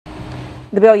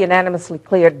The bill unanimously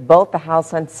cleared both the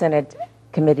House and Senate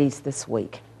committees this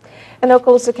week. An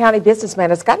Okaloosa County businessman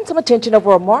has gotten some attention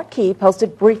over a marquee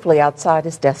posted briefly outside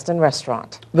his Destin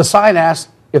restaurant. The sign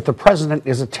asked if the president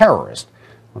is a terrorist.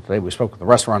 Well, today we spoke with the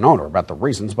restaurant owner about the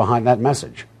reasons behind that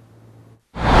message.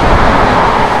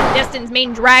 Destin's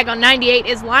main drag on 98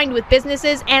 is lined with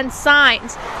businesses and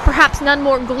signs, perhaps none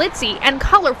more glitzy and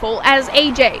colorful as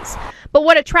AJ's. But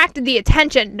what attracted the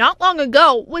attention not long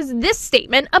ago was this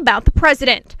statement about the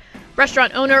president.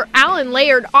 Restaurant owner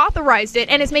Laird authorized it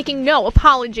and is making no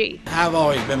apology. I've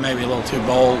always been maybe a little too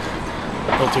bold,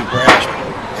 a little too brash.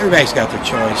 Everybody's got their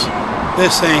choice.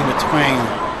 This thing between,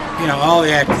 all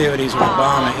the activities with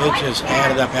Obama, it just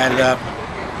added up.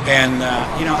 And,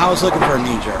 I was looking for a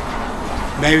knee jerk.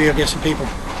 Maybe it'll get some people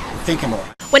thinking more.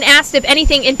 When asked if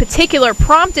anything in particular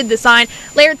prompted the sign,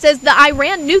 Laird says the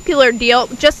Iran nuclear deal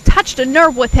just touched a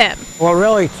nerve with him. What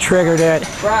really triggered it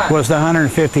was the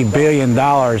 $150 billion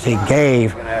he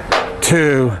gave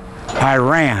to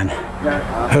Iran,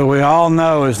 who we all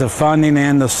know is the funding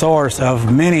and the source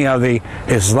of many of the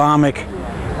Islamic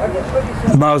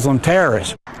Muslim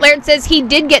terrorists. Laird says he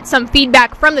did get some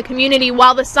feedback from the community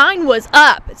while the sign was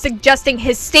up, suggesting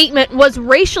his statement was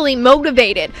racially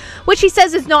motivated, which he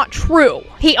says is not true.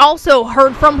 He also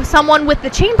heard from someone with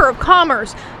the Chamber of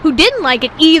Commerce who didn't like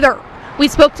it either. We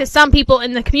spoke to some people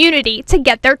in the community to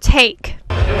get their take.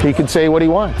 He can say what he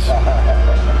wants.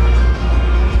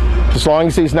 As long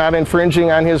as he's not infringing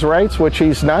on his rights, which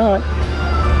he's not,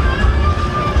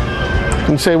 he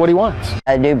can say what he wants.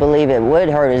 I do believe it would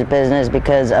hurt his business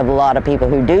because of a lot of people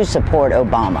who do support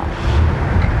Obama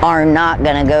are not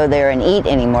going to go there and eat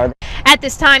anymore. At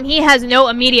this time, he has no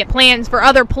immediate plans for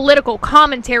other political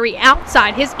commentary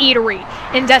outside his eatery.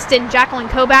 In Destin, Jacqueline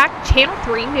Kobach, Channel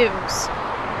 3 News.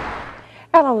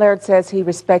 Laird says he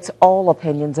respects all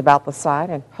opinions about the site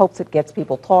and hopes it gets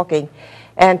people talking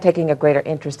and taking a greater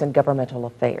interest in governmental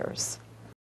affairs.